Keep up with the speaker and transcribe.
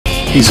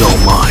He's all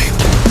mine.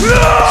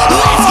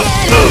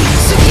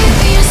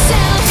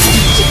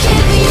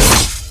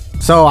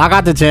 So I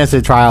got the chance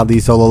to try out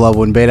these solo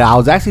level in beta. I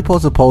was actually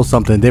supposed to post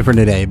something different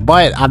today,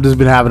 but I've just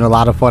been having a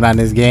lot of fun on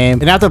this game.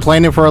 And after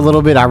playing it for a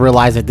little bit, I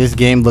realized that this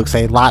game looks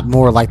a lot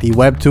more like the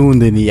webtoon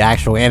than the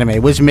actual anime,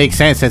 which makes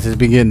sense since it's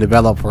been getting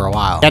developed for a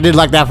while. I did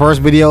like that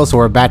first video, so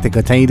we're back to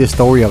continue the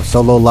story of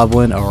solo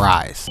leveling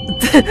Arise.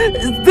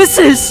 This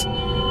is...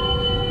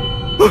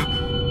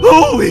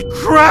 Holy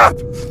crap!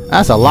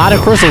 That's a lot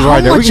of crystals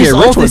right there. We can get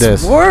rich with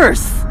this.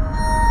 Worth?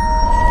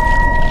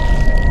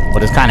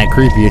 But it's kind of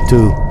creepier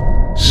too.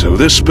 So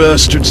this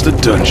bastard's the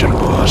dungeon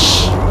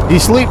boss. He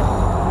sleep?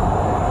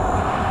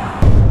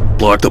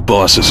 Block the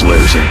boss's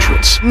lair's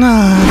entrance.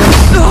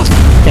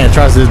 Can't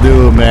trust this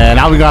dude, man.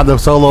 Now we got to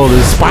solo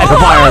this spider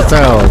by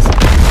ourselves.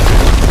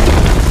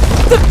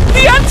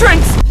 The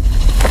entrance!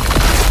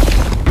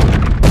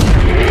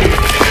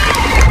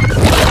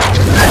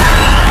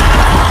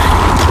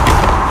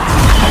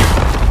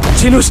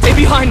 Jinwoo, stay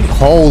behind me.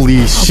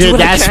 Holy shit,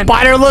 that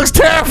spider looks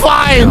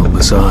terrifying!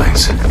 Countless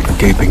eyes, a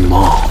gaping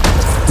maw,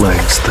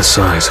 legs the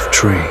size of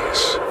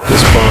trees.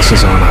 This boss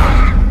is on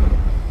a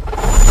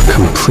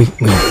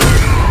completely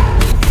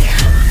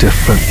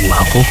different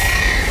level.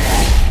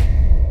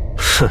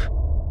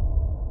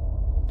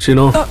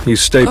 Jinwoo, you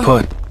stay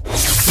put.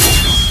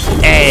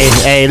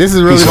 Hey, this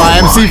is really my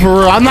MC for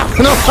real. I'm not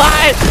gonna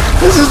lie.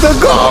 This is the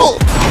goal.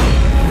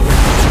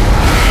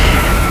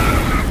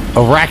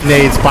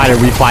 Arachnid spider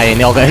we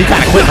fighting. Okay, he kind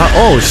of quit.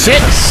 Oh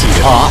shit.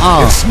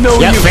 It's no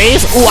use.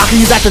 Phase. Ooh, I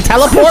can use that to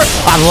teleport.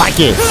 I like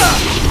it.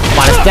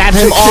 About to stab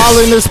him all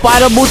in the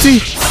spider booty.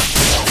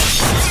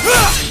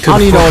 I don't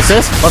need no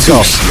assist. Let's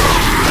go.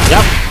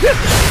 Yep.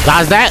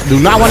 Dodge that.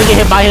 Do not want to get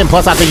hit by him.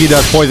 Plus, I think he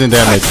does poison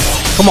damage.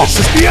 Come on.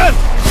 This is the end.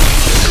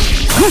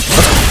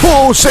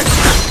 Oh shit.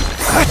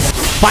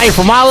 Fight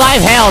for my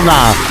life? Hell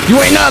nah. You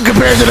ain't nothing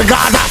compared to the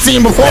gods I've seen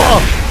before.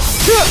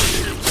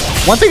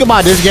 One thing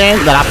about this game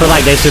that I feel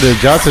like they should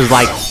adjust is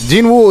like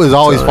Jinwoo is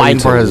always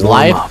fighting for his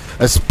life,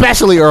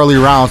 especially early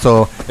rounds,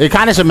 so it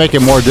kind of should make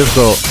it more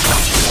difficult.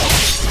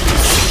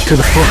 To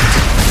the foot.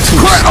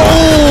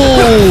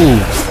 Oh,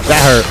 that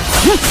hurt.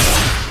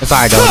 It's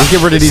alright though. Let's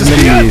get rid of these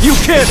minis. You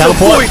can't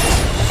teleport.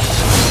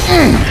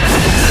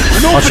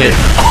 Oh shit.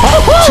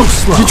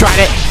 You tried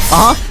it.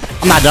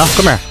 I'm not done.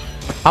 Come here.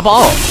 Hop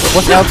on.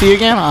 What's LT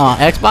again?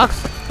 Xbox?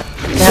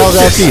 What the hell is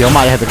LT? I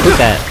might have to click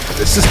that.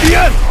 This is the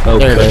end. I'll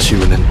cut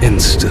you in an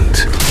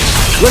instant.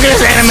 Look at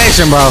this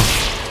animation, bro.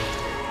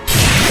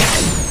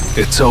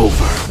 It's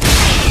over.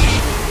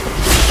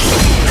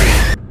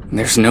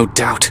 There's no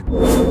doubt.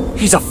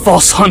 He's a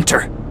false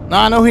hunter.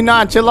 Nah, no, he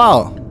not. Chill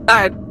out.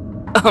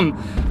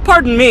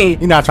 Pardon me.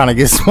 You're not trying to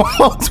get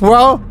smoked,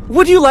 bro.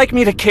 Would you like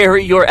me to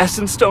carry your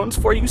essence stones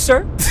for you,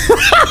 sir?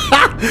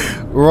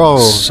 Bro.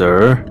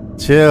 Sir?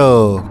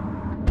 Chill.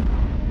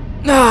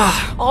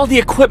 All the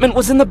equipment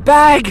was in the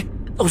bag.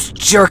 Those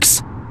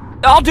jerks.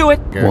 I'll do it.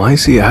 Why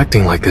is he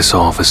acting like this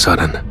all of a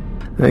sudden?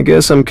 I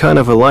guess I'm kind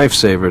of a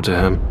lifesaver to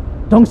him.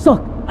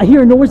 Dong-suk, I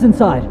hear a noise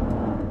inside.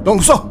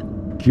 Dong-suk.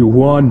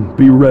 Q1,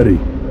 be ready.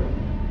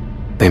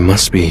 They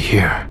must be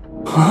here.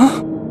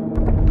 Huh?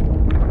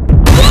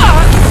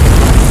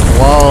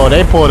 Whoa,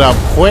 they pulled up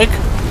quick.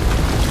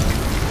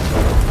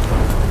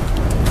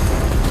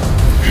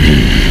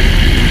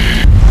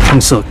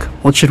 Dong-suk,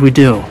 what should we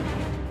do?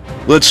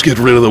 Let's get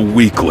rid of the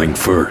weakling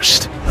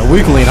first. A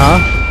weakling, huh?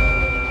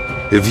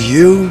 Have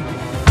you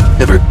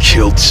ever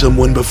killed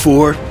someone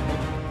before?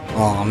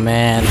 Oh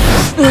man.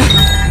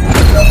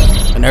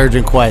 An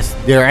urgent quest.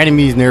 There are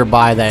enemies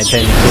nearby that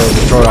intend to kill and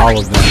destroy all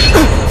of them.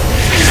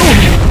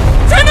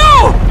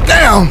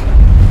 Damn!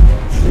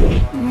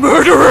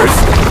 Murderers!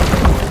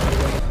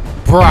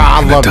 Bruh,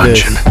 I love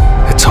this.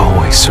 It's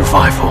always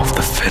survival of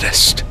the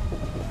fittest.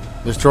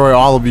 Destroy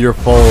all of your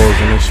foes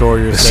and ensure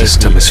your safety. The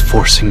system is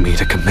forcing me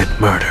to commit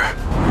murder.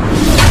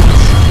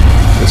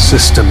 The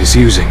system is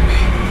using me,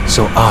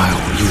 so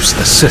I'll use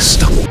the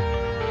system.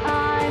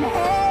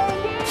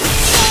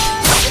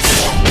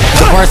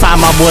 The first time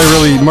my boy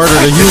really murdered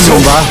a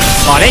human, bro.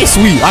 Oh, they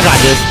sweet. I got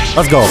this.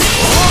 Let's go.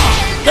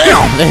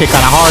 Damn, they hit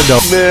kind of hard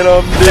though. Man,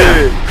 I'm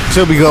dead.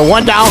 Should be good.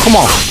 One down. Come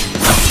on.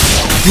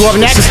 You up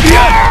next?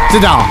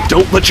 Sit down.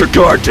 Don't let your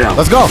guard down.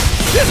 Let's go.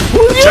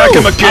 Attack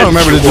him again. I don't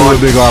remember the dude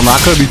with big armor.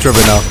 I could be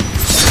tripping though.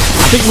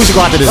 I think we should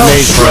go after this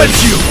mage first.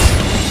 You.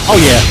 Oh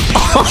yeah.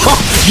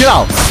 Get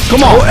out.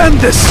 Come on. I'll end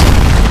this.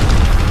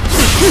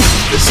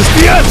 This is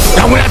the end.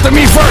 Y'all went after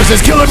me first. It's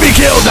kill or be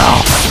killed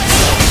now.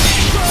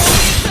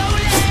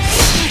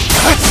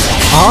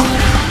 Huh?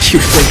 You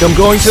think I'm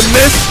going to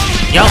miss?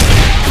 Yup.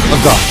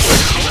 Let's go.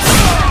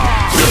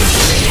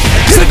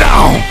 Sit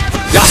down.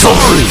 Y'all so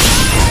free.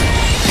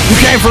 You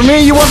came for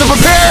me. You wasn't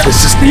prepared.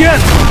 This is the end.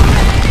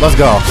 Let's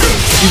go.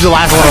 He's the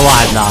last one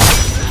alive now.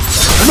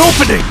 An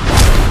opening.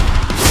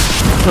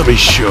 Let me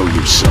show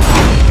you something.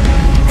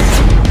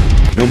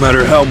 No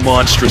matter how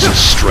monstrous his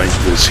strength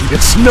is,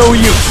 it's no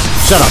use.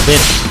 Shut up,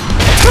 bitch.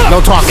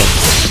 No talking.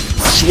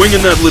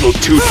 Swinging that little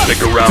toothpick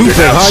around.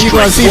 Toothpick, huh? You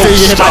gonna see if you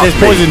get hit by this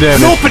poison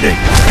damage. An opening.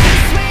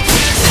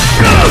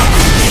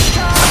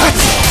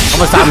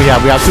 much time we have?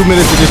 We have 2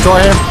 minutes to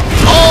destroy him.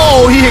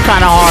 Oh, he hit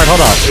kind of hard.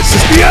 Hold up. This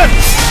is the end.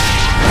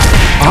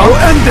 I'll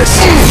end this.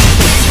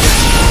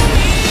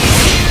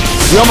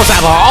 We almost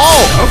have our.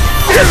 Oh!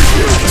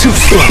 Too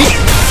slow.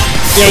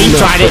 Yeah, you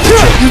tried it.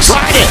 You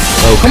tried it.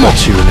 I'll cut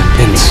you in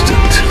an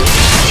instant.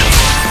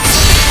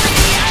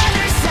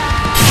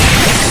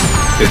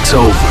 It's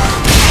over.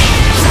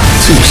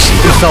 Too slow.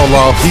 He's so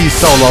low. He's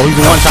so low.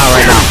 He's in one shot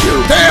right now.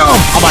 Damn!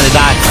 I'm about to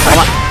die.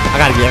 I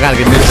gotta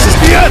get this. This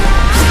is the end.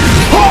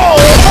 Oh!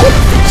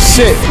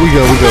 Shit. We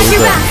good. The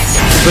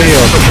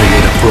heal. I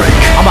need a break.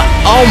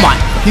 Oh my.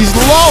 He's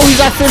low. He's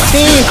at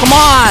 15. Come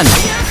on.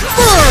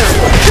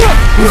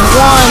 He's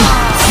 1.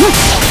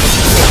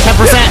 10%.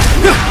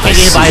 Can't get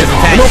hit by his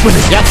attack.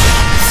 Yep.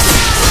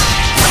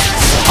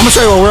 I'm gonna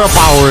show you what real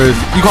power is.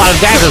 You call it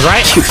daggers,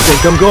 right? You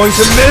think I'm going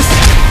to miss?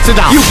 Sit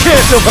down. You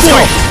can't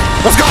avoid.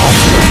 Let's go.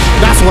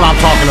 That's what I'm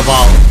talking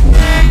about.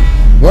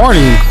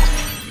 Warning.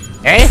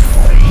 Eh?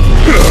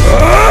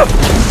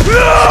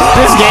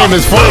 This game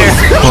is fire.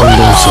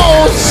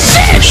 Oh,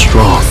 shit. You're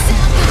strong,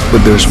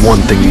 but there's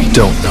one thing you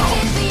don't know.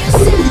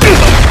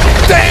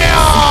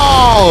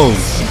 Damn!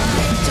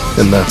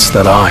 And that's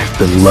that I've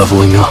been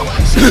leveling up.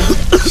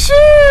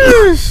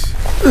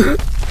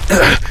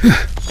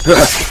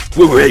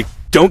 Wait,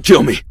 don't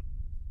kill me.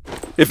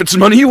 If it's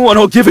money you want,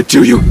 I'll give it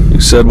to you. You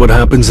said what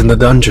happens in the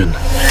dungeon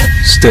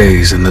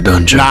stays in the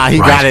dungeon. Nah, he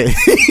got it.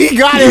 He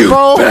got it, You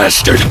bro.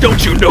 bastard!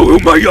 Don't you know who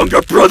my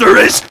younger brother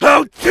is?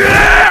 How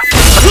dare!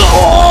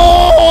 Oh!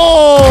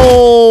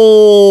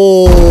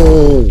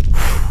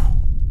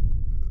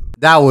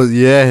 That was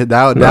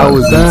that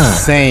was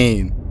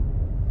insane.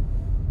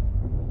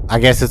 I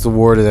guess it's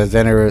awarded as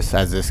generous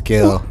as a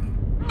skill.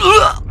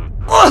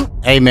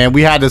 Hey man,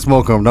 we had to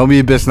smoke him. Don't be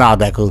a bitch now,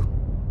 Deku.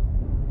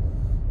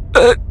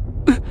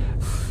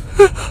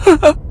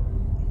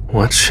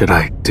 What should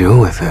I do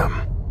with him?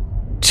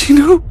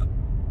 Gino,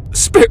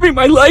 spare me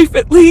my life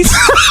at least.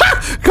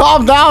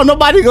 Calm down.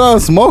 Nobody gonna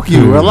smoke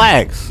you.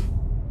 Relax.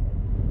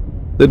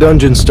 The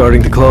dungeon's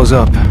starting to close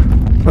up.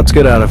 Let's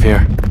get out of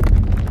here.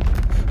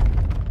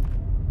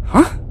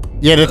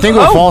 Yeah, the thing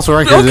with false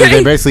rankers is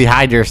they basically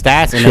hide your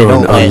stats and they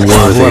don't let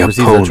whoever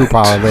sees their true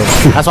power live.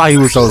 That's why he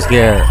was so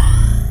scared.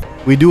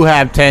 We do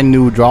have 10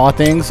 new draw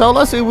things, so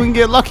let's see if we can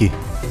get lucky.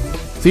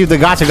 See if the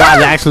gacha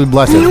guys actually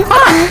bless him. You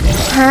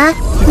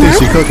think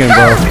she cooking,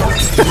 bro?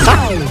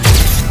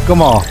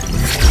 Come on,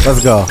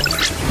 let's go.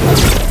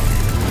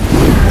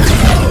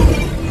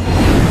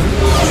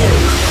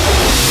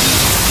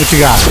 What you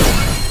got?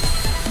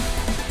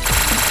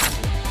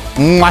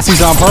 I see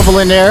some purple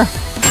in there.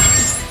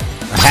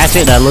 A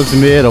hatchet that looks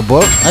mid, a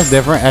book. That's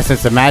different.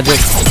 Essence of magic.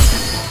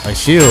 A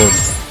shield.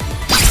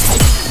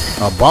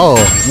 A bow.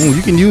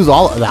 You can use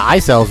all the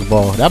ice elf's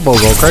bow. That bow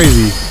go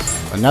crazy.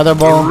 Another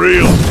bow.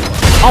 Real.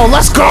 Oh,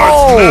 let's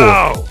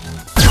go!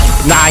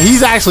 Nah,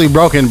 he's actually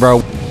broken,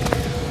 bro.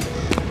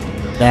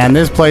 Damn,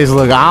 this place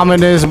look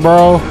ominous,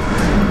 bro.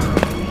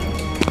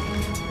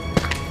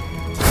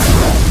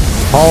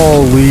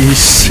 Holy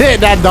shit,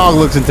 that dog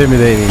looks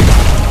intimidating.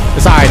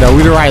 It's alright though,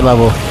 we the right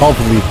level,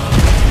 hopefully.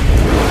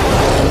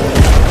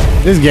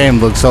 This game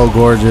looks so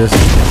gorgeous.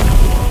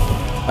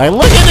 Like,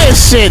 look at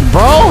this shit,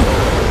 bro.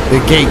 The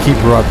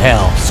gatekeeper of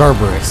hell,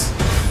 Cerberus.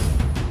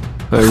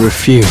 I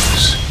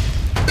refuse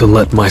to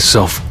let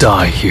myself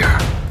die here.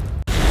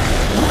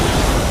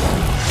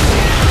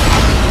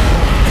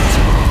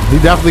 He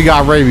definitely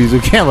got rabies. We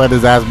can't let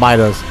his ass bite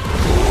us.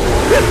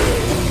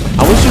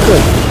 I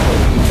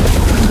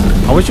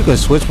wish you could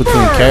switch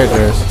between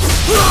characters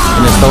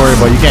in the story,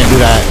 but you can't do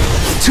that.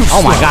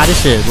 Oh my god, this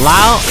shit is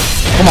loud.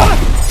 Come on.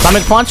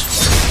 Stomach punch?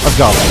 Let's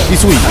go.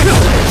 He's sweet.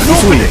 He's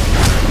sweet.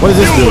 What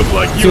does this do?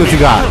 See what you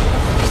got.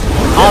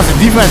 Oh, it's a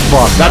defense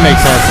buff. That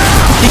makes sense.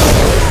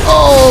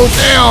 Oh,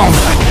 damn.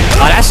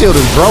 Oh, that shield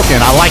is broken.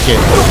 I like it.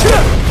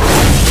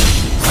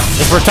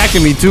 It's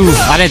protecting me too.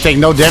 I didn't take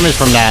no damage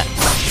from that.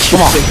 Come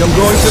on. Think I'm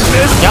going to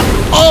miss? Yep.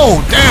 Oh,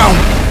 damn.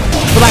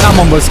 I feel like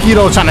I'm a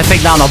mosquito trying to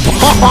take down a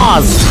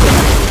boss.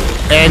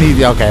 And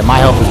he's okay.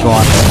 My health is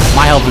gone.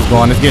 My health is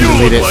gone. It's getting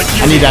deleted.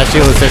 I need that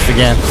shield assist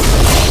again.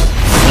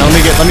 Now,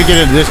 let me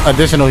get an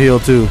additional heal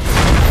too.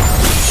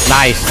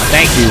 Nice.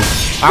 Thank you.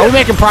 Are we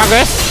making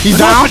progress? He's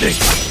down.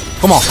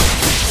 Come on.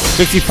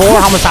 64.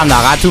 How much time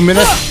now? Got 2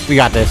 minutes. We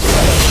got this.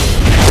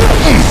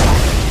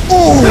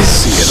 Oh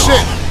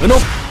shit.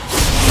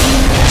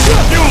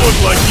 You look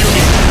like you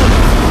need.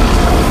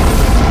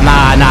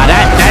 Nah,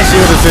 that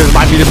shield assist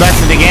might be the best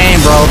in the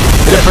game, bro.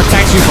 It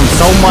protects you from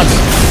so much.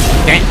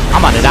 Dang, I'm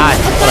about to die.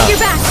 What up?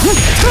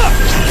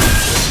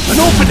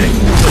 An opening.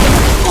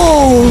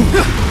 Oh.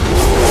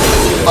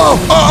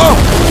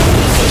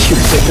 You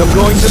think I'm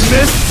going to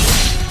miss?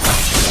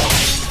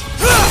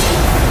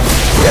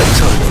 Yeah,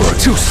 time for it.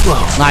 Too slow.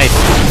 Nice,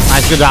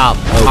 good job.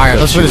 All right,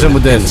 let's finish him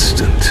with this.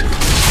 Instant.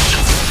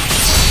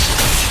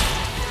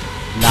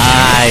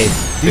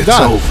 Nice. He's It's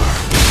done. over.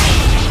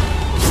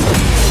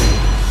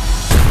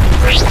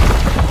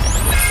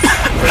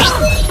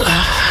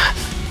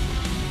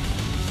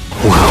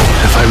 Well,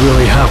 if I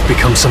really have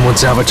become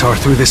someone's avatar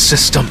through this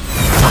system,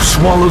 I'll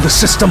swallow the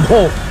system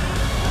whole.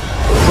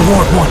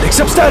 Ward 1,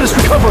 accept status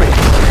recovery!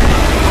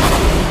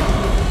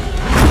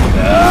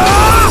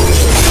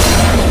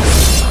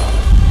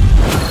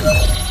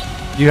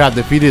 You have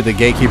defeated the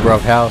gatekeeper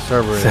of Hell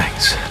server.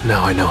 Thanks.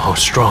 Now I know how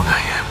strong I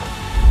am.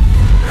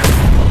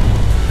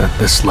 At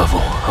this level,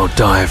 I'll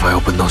die if I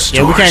open those doors.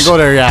 Yeah, we can't go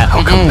there yet.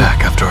 I'll come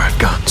back after I've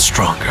gotten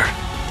stronger.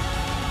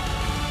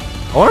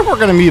 I wonder if we're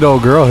gonna meet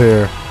old girl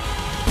here.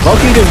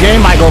 Low-key, this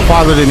game might go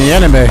farther than the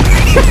anime.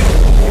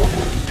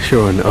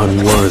 You're an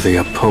unworthy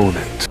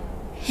opponent.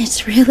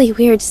 It's really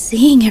weird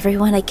seeing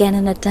everyone again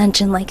in a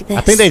dungeon like this.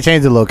 I think they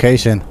changed the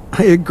location.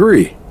 I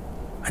agree.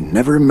 I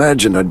never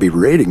imagined I'd be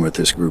raiding with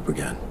this group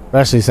again.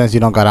 Especially since you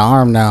don't got an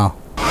arm now.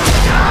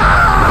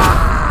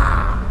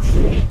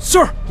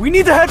 Sir, we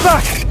need to head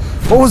back!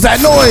 What was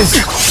that noise?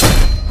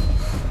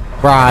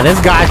 Bruh, this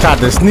guy tried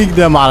to sneak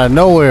them out of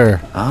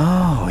nowhere.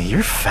 Oh,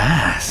 you're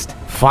fast.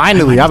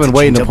 Finally, I've been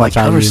waiting to punch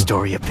my on cover you.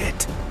 story a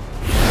bit.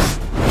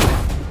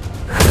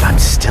 But I'm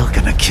still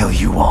gonna kill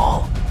you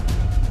all.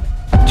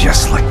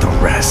 Just like the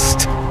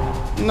rest.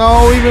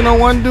 No, even the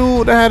one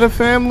dude that had a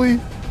family.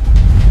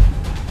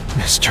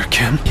 Mr.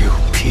 Kim, you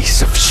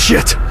piece of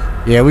shit.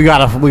 Yeah, we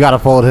gotta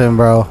fold him,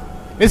 bro.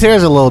 His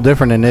hair's a little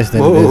different in this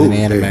than it is in the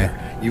anime.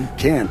 There. You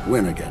can't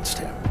win against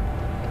him.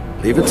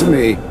 Leave it to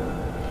me.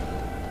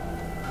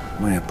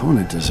 My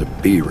opponent is a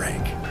B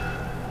rank.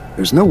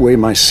 There's no way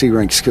my C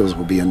rank skills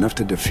will be enough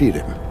to defeat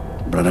him.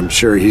 But I'm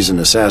sure he's an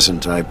assassin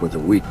type with a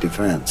weak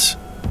defense.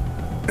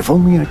 If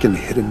only I can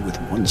hit him with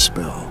one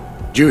spell.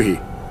 Juhi,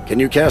 can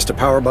you cast a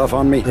power buff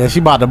on me? Yeah, she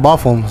about to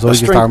buff him so A he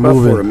can strength start buff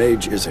moving. for a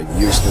mage is a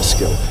useless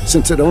skill,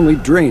 since it only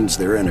drains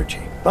their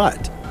energy.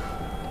 But,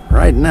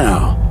 right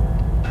now,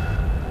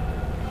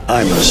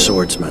 I'm a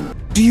swordsman.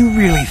 Do you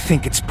really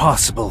think it's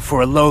possible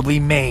for a lowly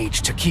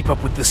mage to keep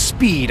up with the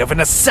speed of an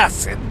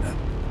assassin?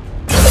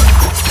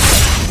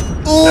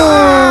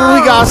 Ooh,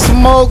 he got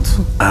smoked.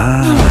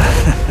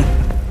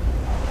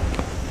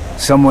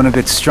 Someone a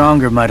bit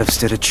stronger might have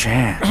stood a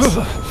chance.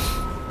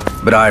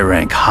 But I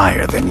rank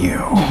higher than you.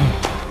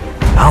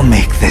 I'll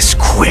make this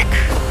quick.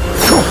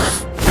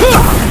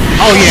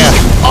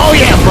 Oh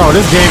yeah, bro.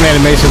 This game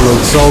animation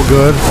looks so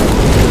good.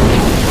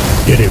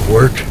 Did it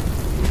work?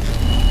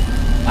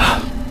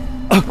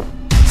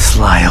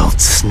 Sly old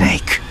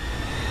snake.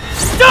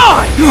 Let's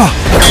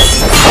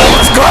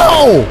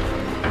go.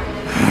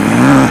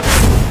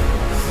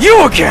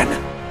 You again!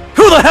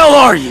 Who the hell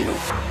are you?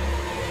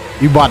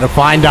 You about to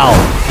find out.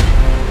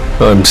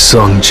 I'm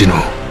Sung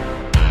Jinwoo.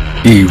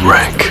 E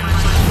rank.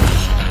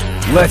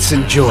 Let's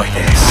enjoy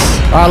this.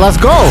 All right, let's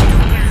go.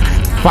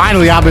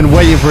 Finally, I've been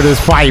waiting for this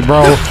fight,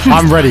 bro.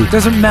 I'm ready.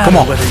 Doesn't matter Come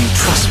on. whether you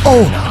trust me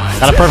Oh, or not.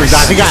 got a perfect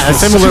dodge. He got a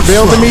similar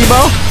build to me,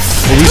 bro.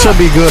 Well, we should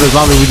be good as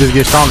long as we just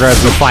get stronger as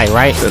we fight,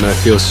 right? Then I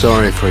feel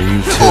sorry for you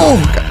too. Oh,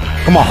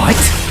 come on. What?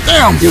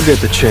 Damn. You'll get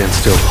the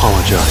chance to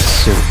apologize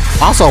soon.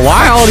 Also,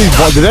 why are all these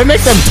boys? Did they make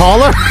them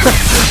taller?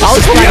 I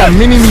always feel like a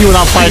mini me when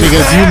I'm fighting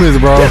against humans,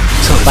 bro.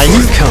 Like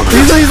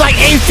he's like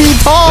 8 feet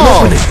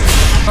tall.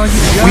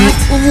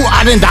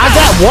 I didn't dodge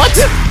that. What?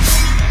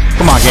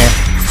 Come on, gang.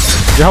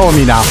 You're holding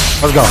me now.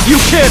 Let's go. You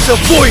can't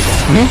avoid it!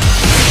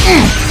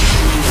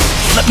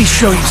 Let me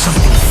show you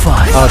something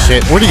fun. Oh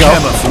shit. Where'd he go?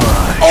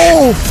 Camouflage.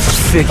 Oh.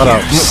 Figure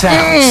Hold up.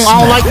 sound. I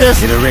don't like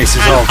this. It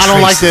erases all I don't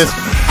like this.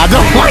 traces. I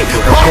don't like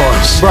it. Of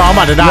course. Bro, I'm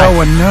about to die. No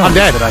one knows I'm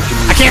dead. that I can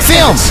I can't see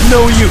him. It's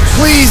no use.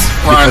 Please.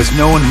 Because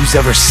no one who's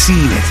ever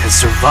seen it has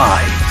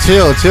survived.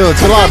 Chill out,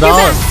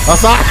 dog. I'm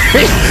sorry.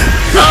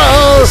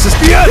 Oh. This is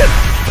the end!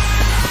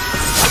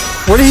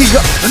 Where did he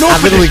go?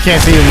 I literally can't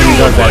see him when he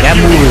does that. That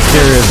move is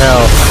scary as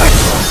hell.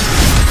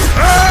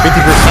 50%?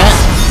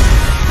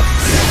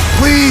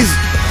 Please.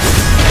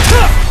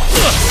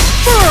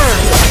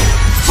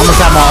 I'm gonna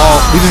tap my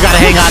ult. We just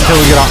gotta hang on until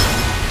we get off.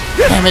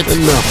 Damn it.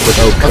 Enough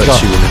without Let's go.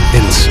 cut you in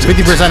an instant.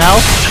 50%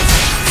 health?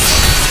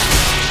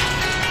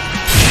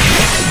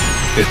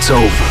 It's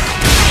over.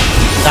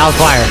 That was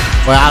fire.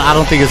 But I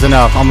don't think it's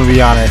enough. I'm gonna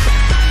be honest.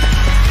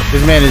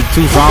 This man is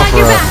too strong for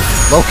us.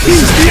 Low key.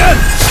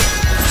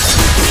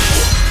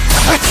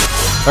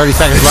 30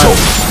 seconds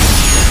left.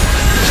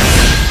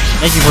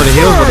 Thank you for the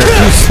heals, but they're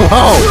too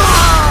slow.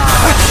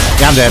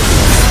 Yeah, I'm dead.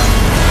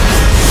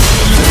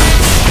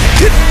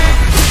 An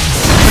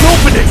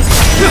opening!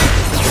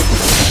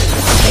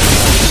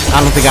 I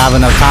don't think I have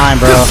enough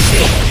time, bro.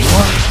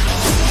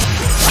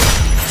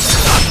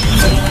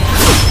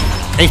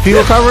 HP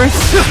recovery?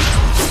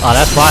 Oh,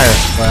 that's fire.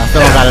 But I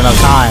still don't got enough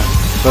time,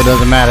 so it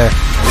doesn't matter.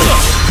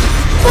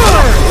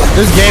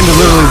 This game is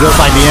literally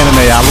just like the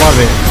anime. I love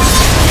it.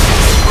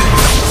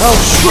 I'll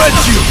shred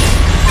you!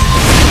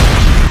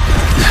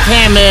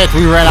 Damn it,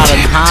 we ran out of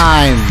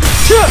time.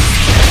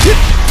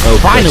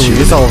 Finally,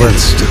 it's over.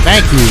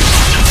 Thank you.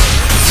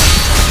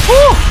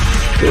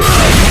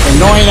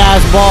 Annoying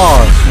ass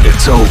boss.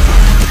 It's over.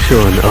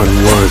 You're an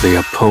unworthy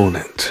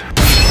opponent.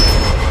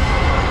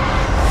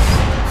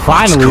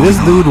 Finally, this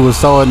dude was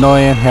so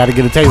annoying. Had to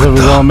get a taste of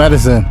his own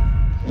medicine.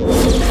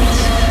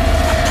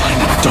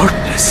 Planet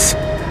darkness.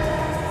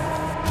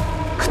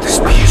 Could this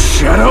be a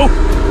shadow?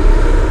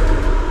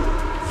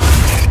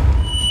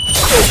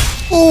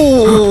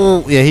 Ooh.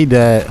 Oh, yeah, he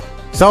dead.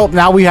 So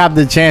now we have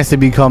the chance to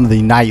become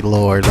the Night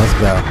Lord. Let's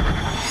go.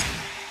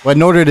 But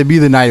in order to be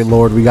the Night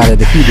Lord, we gotta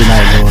defeat the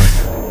Night Lord.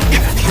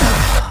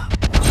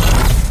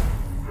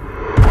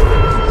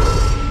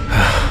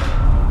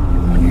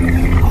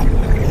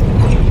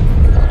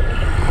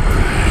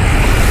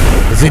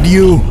 Is it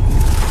you?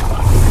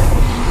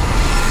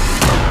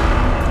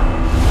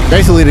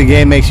 Basically, the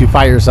game makes you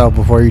fight yourself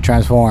before you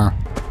transform.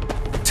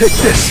 Take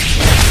this.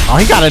 Oh,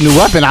 he got a new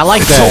weapon. I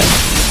like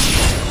that.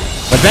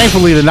 But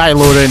thankfully, the Night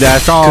Lord ain't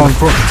that strong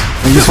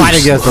when you fight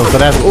against him. So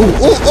that's ooh,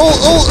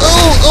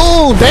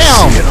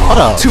 damn.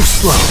 Hold up. Too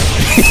slow.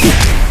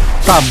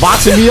 Start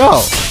boxing me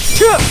up.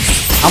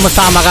 How much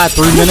time I got?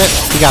 3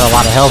 minutes. He got a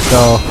lot of health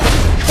though.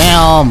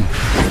 Damn.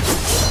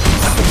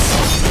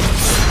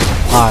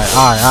 All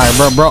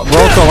right, bro,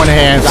 throwing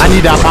hands. I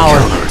need that power.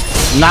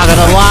 Not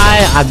gonna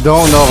lie, I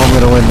don't know if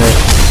I'm gonna win this.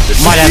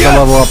 Might have to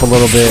level up a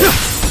little bit.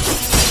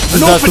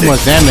 This does too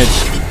much damage.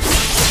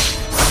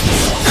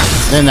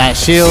 Then that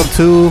shield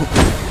too,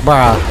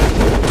 bruh.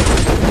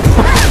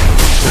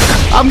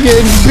 I'm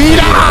getting beat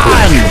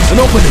on.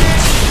 An opening.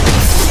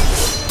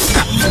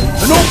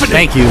 An opening.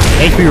 Thank you.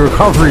 HP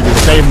recovery to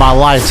save my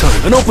life.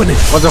 An opening.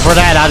 Wasn't for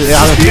that, I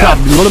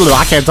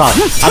can't talk.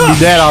 I'd be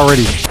dead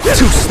already.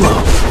 Too slow.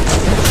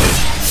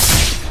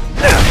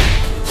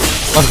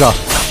 Let's go.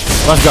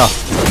 Let's go.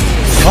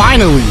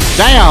 Finally.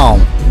 Damn.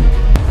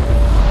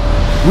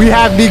 We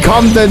have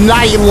become the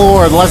Night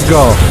Lord. Let's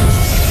go.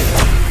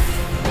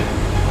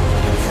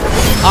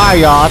 Alright,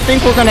 y'all. I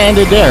think we're going to end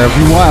it there. If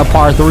you want a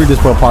part 3,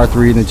 just put part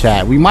 3 in the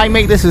chat. We might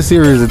make this a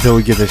series until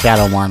we get the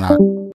Shadow Monarch.